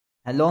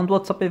Hello and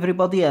what's up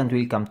everybody, and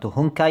welcome to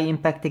Honkai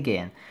Impact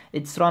again.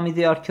 It's Rami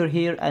the Archer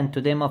here, and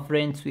today my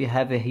friends we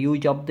have a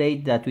huge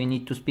update that we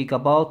need to speak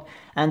about,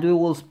 and we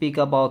will speak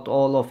about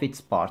all of its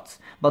parts.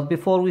 But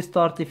before we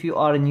start, if you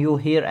are new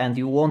here and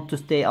you want to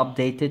stay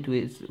updated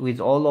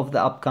with all of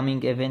the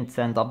upcoming events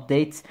and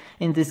updates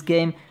in this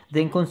game,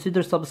 then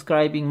consider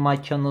subscribing my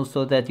channel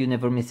so that you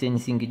never miss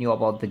anything new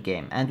about the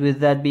game. And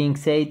with that being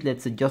said,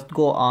 let's just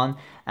go on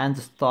and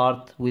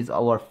start with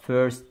our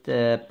first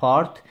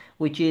part,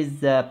 which is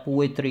the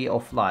poetry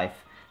of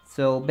life.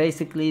 So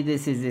basically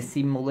this is a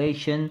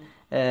simulation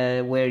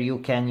where you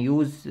can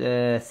use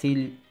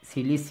celestial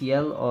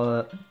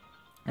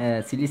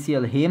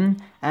hymn,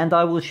 and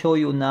I will show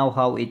you now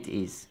how it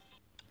is.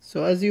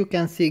 So as you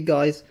can see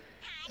guys,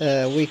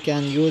 we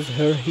can use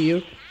her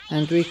here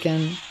and we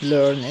can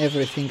learn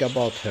everything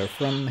about her,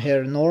 from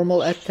her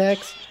normal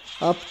attacks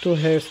up to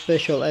her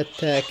special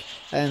attack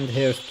and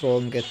her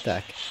strong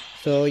attack.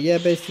 So yeah,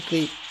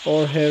 basically,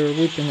 or her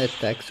weapon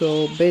attack.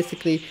 So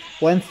basically,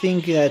 one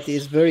thing that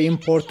is very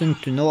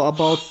important to know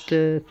about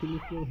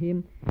Celestial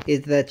Hymn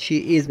is that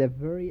she is a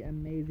very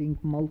amazing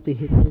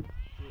multi-hitter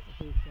who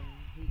can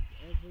hit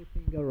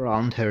everything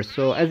around her.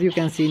 So as you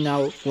can see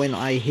now, when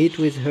I hit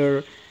with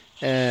her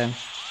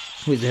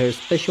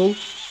special,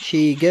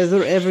 she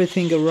gather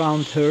everything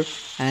around her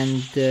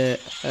and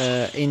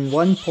in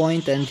one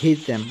point and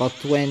hit them. But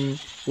when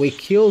we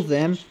kill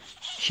them,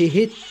 she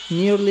hit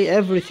nearly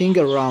everything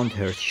around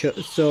her.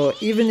 So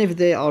even if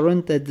they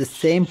aren't at the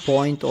same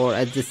point or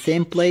at the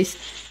same place,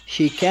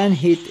 she can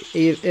hit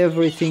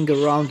everything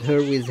around her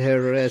with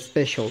her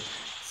special.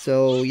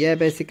 So yeah,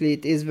 basically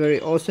it is very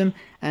awesome.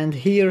 And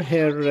here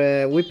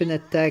her weapon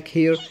attack,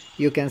 here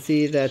you can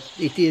see that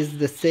it is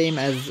the same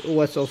as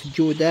Was of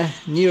Judah,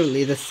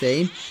 nearly the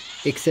same,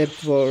 except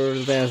for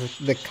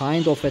the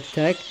kind of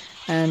attack.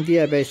 And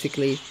yeah,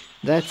 basically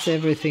that's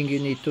everything you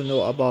need to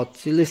know about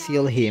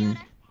Celestial Hymn.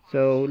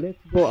 So let's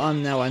go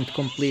on now and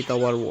complete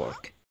our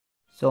work.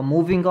 So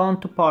moving on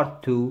to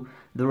part 2,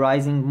 the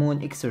Rising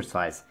Moon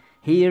exercise.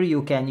 Here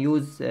you can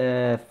use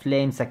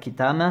Flame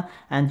Sakitama,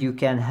 and you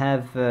can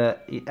have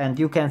and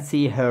you can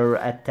see her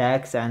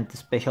attacks and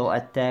special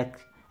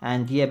attack,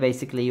 and yeah,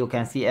 basically you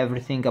can see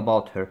everything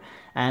about her.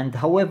 And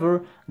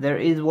however, there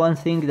is one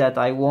thing that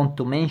I want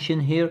to mention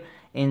here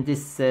in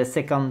this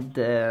second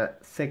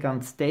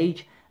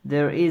stage.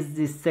 There is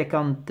this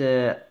second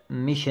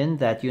mission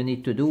that you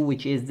need to do,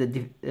 which is the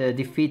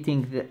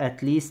defeating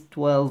at least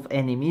 12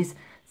 enemies.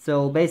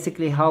 So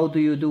basically, how do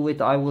you do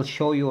it? I will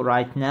show you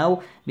right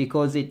now,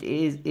 because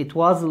it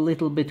was a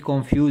little bit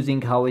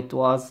confusing how it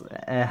was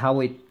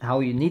how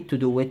you need to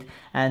do it.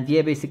 And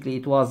yeah, basically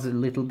it was a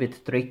little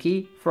bit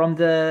tricky from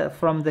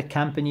the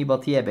company,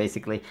 but yeah,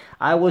 basically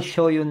I will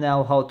show you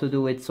now how to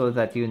do it so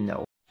that you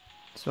know.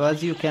 So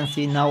as you can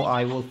see now,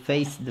 I will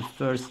face the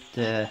first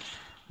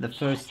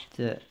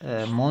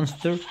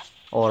monster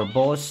or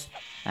boss.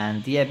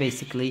 And yeah,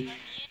 basically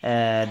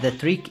the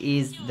trick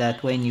is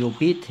that when you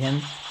beat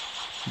him,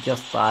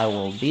 I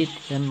will beat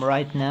him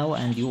right now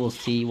and you will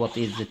see what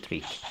is the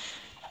trick.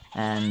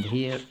 And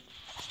here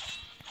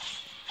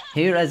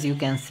as you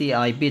can see,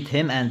 I beat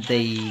him and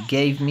they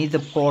gave me the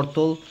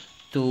portal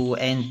to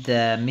end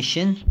the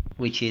mission,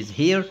 which is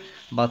here.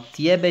 But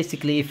yeah,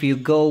 basically if you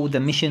go,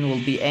 the mission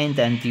will be end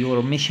and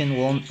your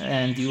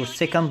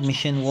second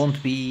mission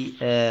won't be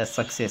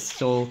success.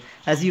 So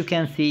as you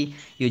can see,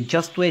 you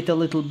just wait a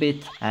little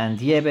bit, and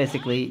yeah,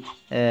 basically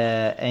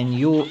a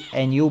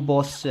new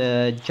boss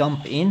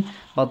jump in.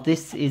 But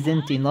this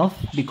isn't enough,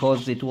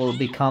 because it will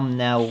become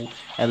now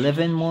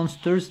 11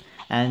 monsters.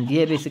 And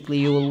yeah, basically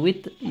you will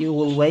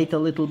wait a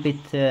little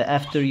bit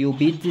after you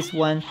beat this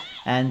one,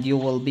 and you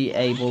will be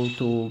able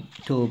to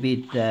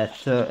beat the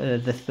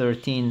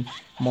 13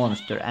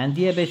 monster. And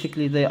yeah,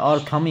 basically they are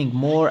coming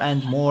more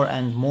and more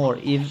and more.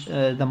 If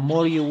the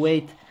more you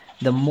wait,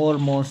 the more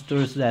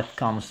monsters that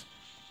comes,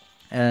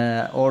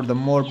 or the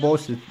more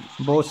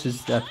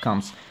bosses that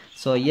comes.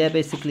 So yeah,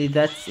 basically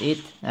that's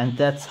it, and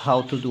that's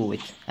how to do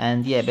it.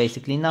 And yeah,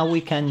 basically now we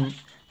can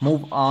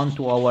move on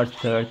to our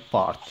third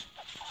part.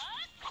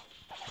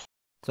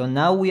 So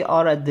now we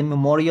are at the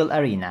Memorial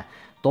Arena.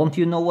 Don't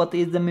you know what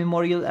is the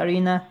Memorial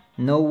Arena?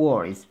 No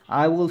worries,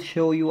 I will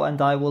show you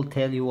and I will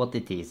tell you what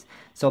it is.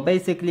 So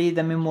basically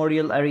the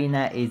Memorial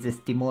Arena is a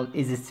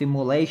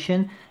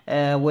simulation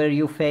where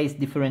you face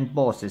different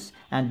bosses,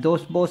 and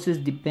those bosses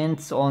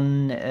depends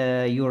on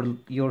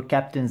your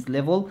captain's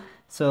level.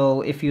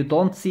 So if you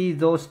don't see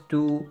those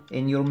two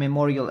in your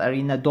Memorial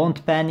Arena,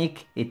 don't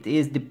panic. It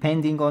is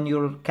depending on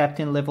your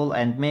captain level,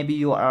 and maybe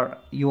you are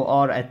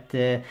at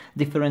a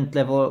different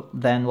level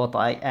than what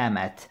I am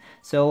at.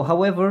 So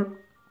however,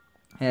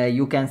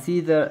 you can see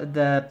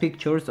the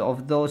pictures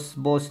of those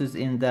bosses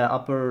in the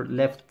upper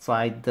left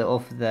side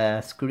of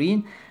the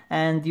screen,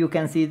 and you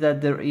can see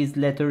that there is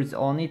letters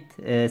on it,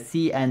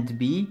 C and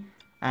B.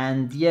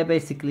 And yeah,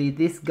 basically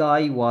this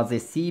guy was a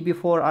C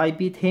before I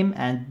beat him,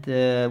 and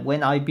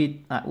when I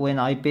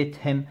beat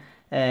him,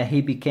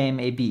 he became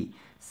a B.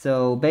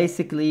 So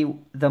basically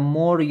the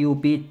more you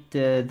beat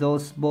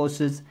those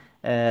bosses,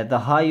 the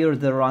higher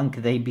the rank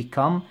they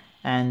become,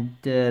 and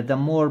the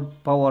more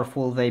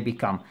powerful they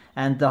become.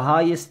 And the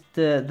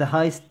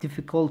highest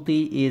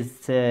difficulty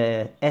is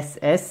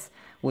SS,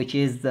 which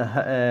is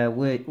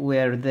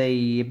where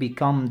they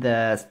become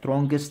the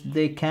strongest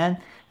they can.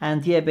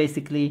 And yeah,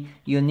 basically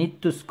you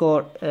need to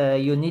score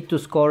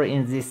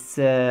in this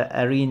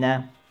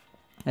arena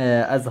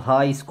as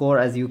high score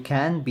as you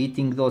can,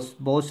 beating those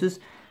bosses.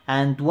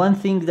 And one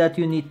thing that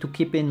you need to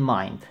keep in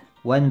mind,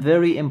 one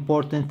very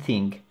important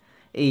thing,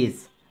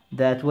 is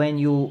that when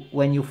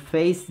you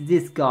face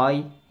this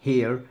guy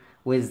here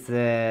with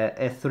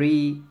a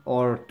 3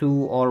 or 2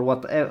 or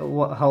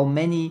whatever, how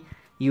many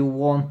you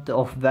want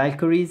of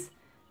Valkyries,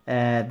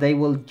 they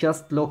will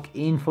just lock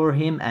in for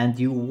him, and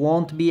you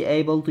won't be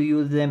able to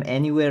use them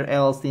anywhere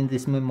else in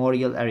this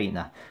memorial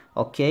arena.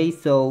 Okay,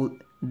 so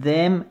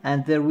them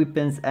and their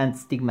weapons and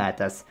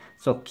stigmatas.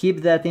 So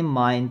keep that in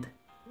mind.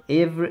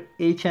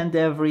 Each and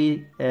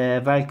every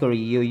Valkyrie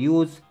you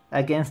use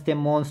against a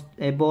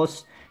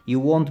boss, you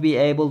won't be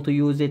able to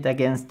use it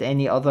against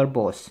any other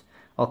boss.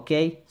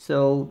 Okay,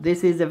 so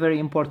this is a very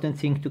important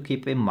thing to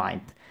keep in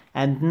mind.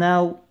 And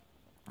now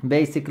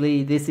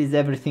basically this is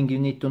everything you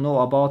need to know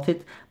about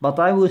it, but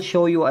I will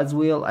show you as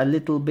well a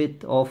little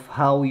bit of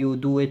how you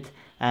do it.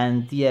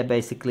 And yeah,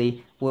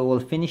 basically we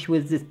will finish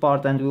with this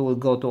part and we will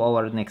go to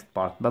our next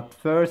part. But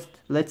first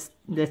let's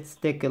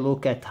take a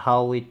look at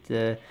how it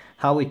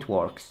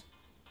works.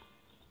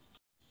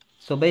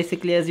 So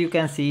basically, as you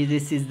can see,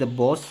 this is the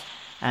boss,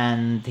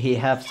 and he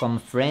have some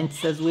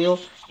friends as well.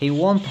 He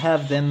won't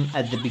have them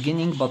at the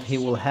beginning, but he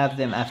will have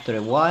them after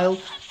a while.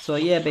 So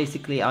yeah,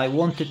 basically I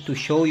wanted to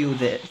show you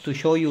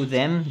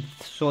them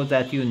so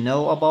that you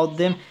know about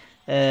them.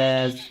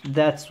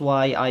 That's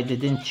why I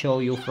didn't show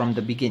you from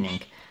the beginning.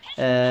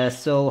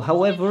 So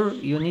however,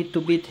 you need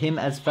to beat him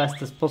as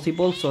fast as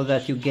possible so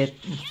that you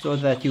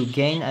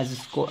gain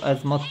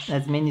as much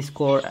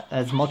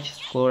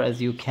score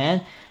as you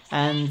can.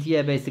 And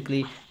yeah,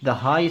 basically the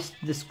highest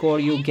the score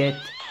you get,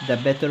 the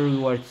better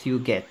rewards you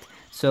get.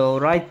 So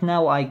right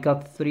now I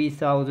got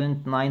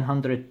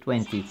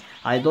 3,920.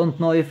 I don't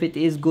know if it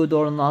is good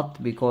or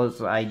not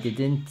because I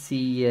didn't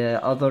see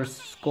others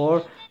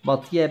score,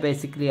 but yeah,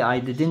 basically I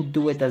didn't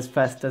do it as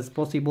fast as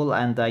possible,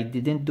 and I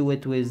didn't do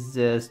it with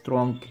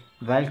strong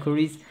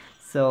Valkyries.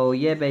 So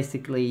yeah,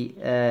 basically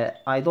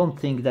I don't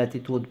think that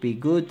it would be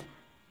good,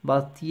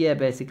 but yeah,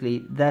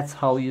 basically that's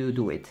how you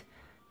do it.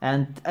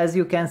 And as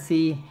you can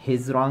see,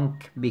 his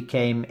rank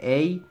became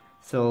A,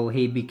 so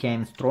he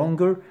became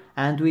stronger,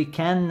 and we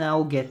can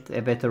now get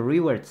a better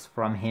rewards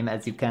from him,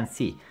 as you can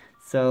see.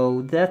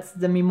 So that's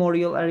the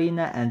memorial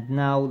arena, and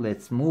now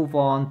let's move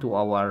on to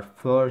our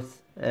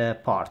first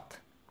part.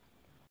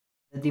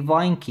 The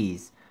divine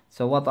keys.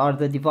 So what are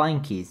the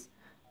divine keys?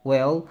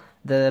 Well,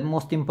 the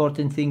most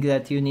important thing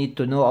that you need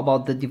to know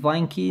about the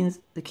divine keys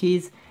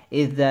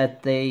is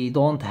that they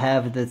don't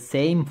have the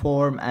same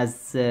form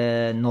as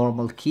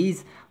normal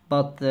keys,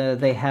 but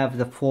they have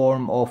the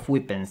form of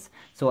weapons.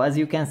 So as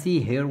you can see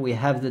here, we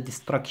have the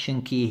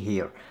destruction key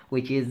here,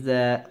 which is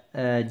the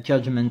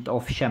judgment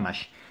of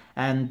Shamash.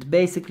 And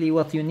basically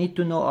what you need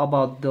to know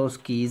about those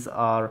keys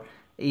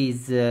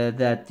is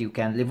that you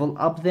can level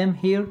up them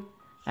here,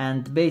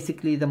 and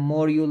basically the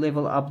more you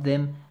level up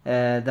them,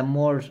 the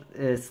more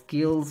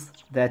skills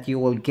that you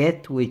will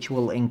get, which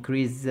will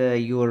increase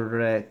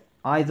your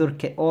either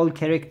all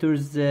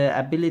characters'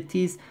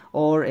 abilities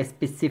or a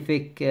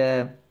specific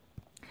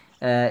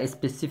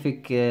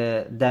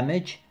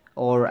damage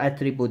or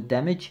attribute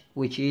damage,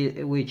 which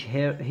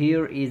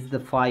here is the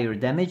fire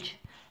damage,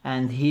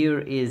 and here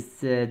is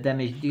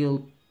damage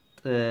dealt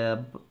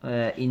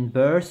in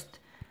burst,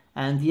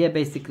 and yeah,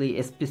 basically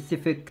a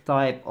specific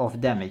type of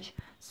damage.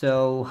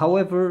 So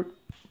however,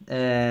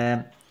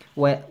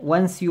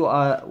 once you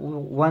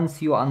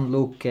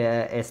unlock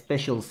a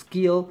special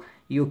skill,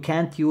 you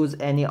can't use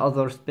any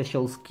other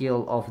special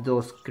skill of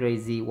those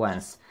crazy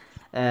ones.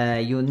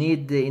 You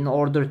need, in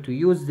order to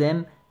use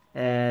them,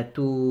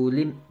 to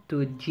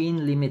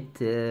gene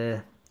limit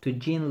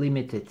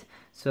it.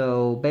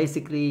 So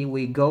basically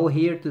we go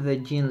here to the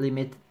gene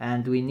limit,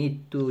 and we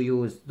need to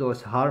use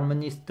those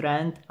harmony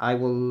strand. I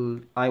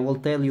will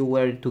tell you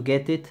where to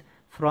get it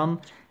from,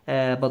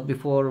 but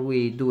before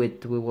we do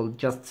it, we will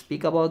just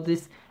speak about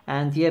this.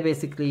 And yeah,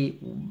 basically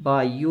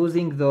by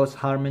using those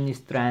harmony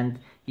strand,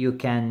 you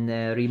can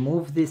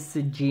remove this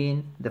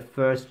gene, the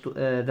first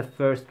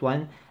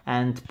one,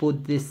 and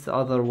put this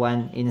other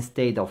one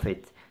instead of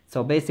it.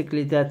 So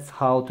basically that's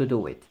how to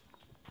do it.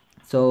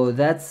 So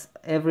that's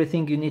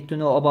everything you need to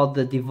know about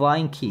the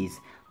divine keys.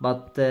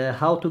 But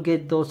how to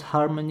get those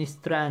harmony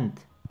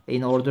strand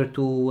in order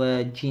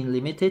to gene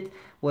limit it?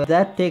 Well,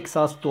 that takes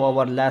us to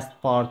our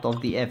last part of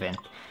the event.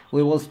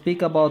 We will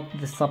speak about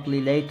the supply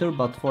later,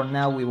 but for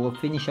now we will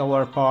finish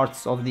our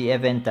parts of the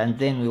event, and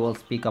then we will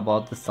speak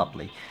about the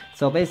supply.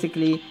 So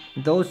basically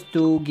those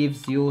two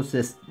gives you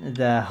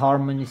the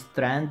harmony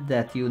strand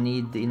that you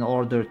need in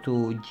order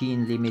to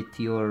gene limit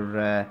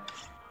your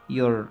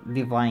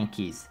divine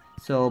keys.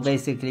 So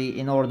basically,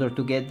 in order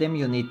to get them,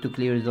 you need to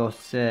clear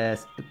those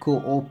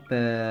co-op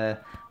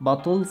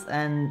battles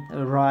and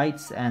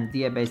rights, and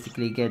yeah,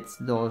 basically get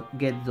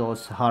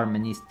those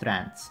harmony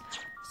strands.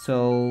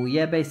 So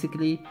yeah,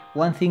 basically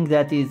one thing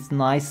that is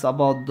nice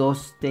about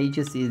those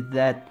stages is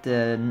that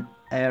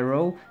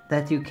arrow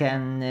that you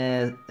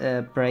can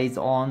praise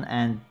on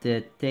and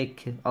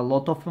take a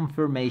lot of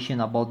information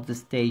about the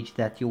stage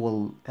that you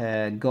will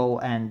go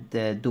and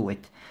do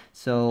it.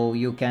 So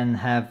you can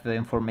have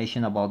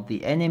information about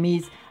the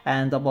enemies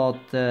and about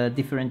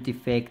different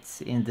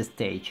effects in the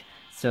stage.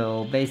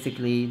 So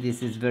basically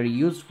this is very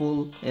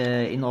useful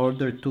in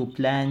order to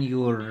plan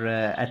your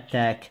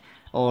attack,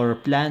 or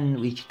plan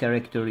which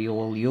character you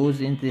will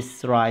use in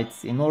these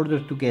rights in order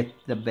to get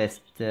the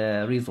best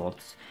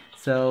results.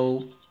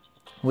 So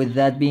with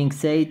that being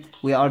said,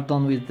 we are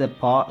done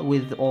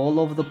with all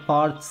of the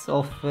parts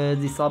of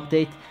this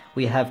update.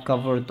 We have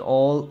covered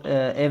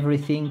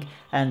everything,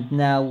 and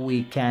now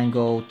we can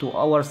go to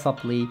our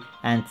supply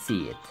and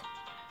see it.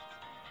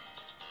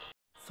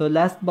 So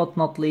last but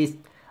not least,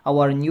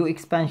 our new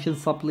expansion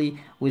supply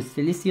with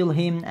Celestial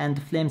Hymn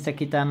and Flame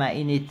Sakitama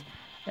in it,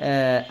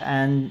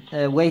 and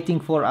waiting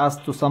for us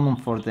to summon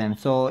for them.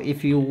 So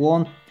if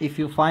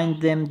you find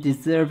them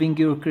deserving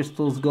your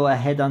crystals, go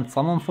ahead and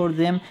summon for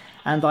them,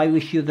 and I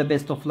wish you the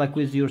best of luck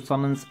with your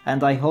summons,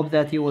 and I hope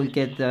that you will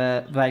get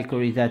the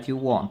Valkyrie that you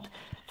want.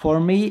 For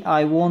me,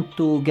 I want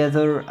to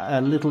gather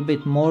a little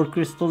bit more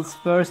crystals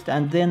first,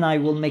 and then I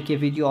will make a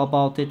video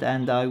about it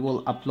and I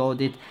will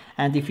upload it.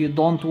 And if you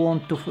don't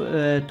want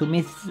to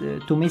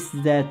miss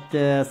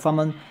that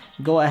summon,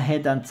 go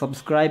ahead and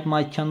subscribe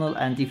my channel,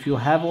 and if you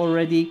have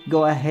already,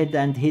 go ahead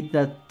and hit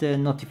that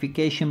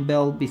notification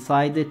bell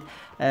beside it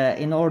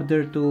in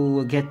order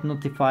to get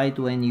notified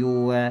when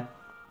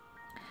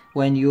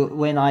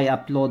I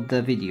upload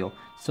the video.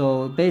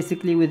 So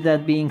basically, with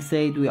that being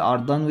said, we are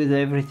done with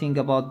everything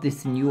about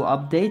this new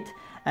update,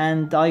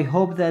 and I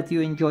hope that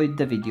you enjoyed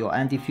the video,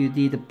 and if you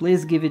did,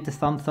 please give it a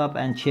thumbs up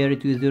and share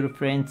it with your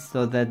friends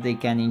so that they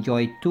can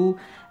enjoy it too.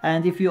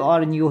 And if you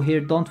are new here,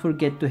 don't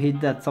forget to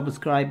hit that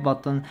subscribe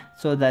button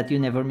so that you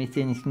never miss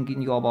anything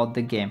new about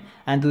the game.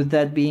 And with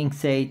that being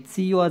said,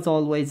 see you as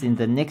always in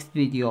the next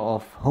video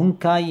of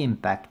Honkai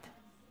Impact.